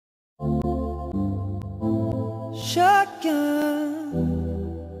I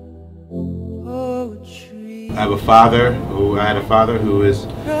had a father who is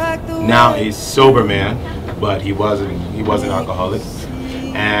now a sober man, but he was an alcoholic,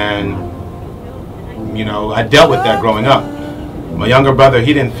 and you know, I dealt with that growing up. My younger brother,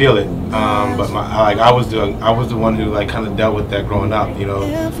 he didn't feel it, but I was the one who like kind of dealt with that growing up. You know,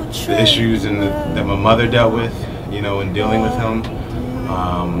 the issues that my mother dealt with, you know, in dealing with him,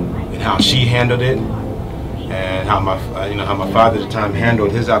 and how she handled it, and how my father at the time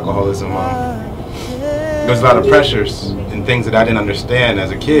handled his alcoholism. There was a lot of pressures and things that I didn't understand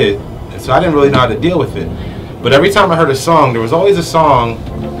as a kid, and so I didn't really know how to deal with it. But every time I heard a song, there was always a song,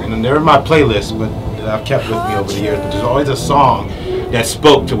 and they're in my playlist, but that I've kept with me over the years, but there's always a song that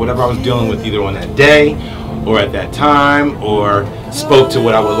spoke to whatever I was dealing with either on that day or at that time, or spoke to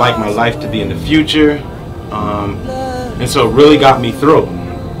what I would like my life to be in the future. And so it really got me through.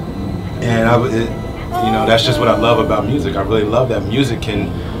 And you know, that's just what I love about music. I really love that music can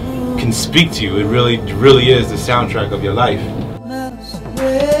speak to you. It really is the soundtrack of your life.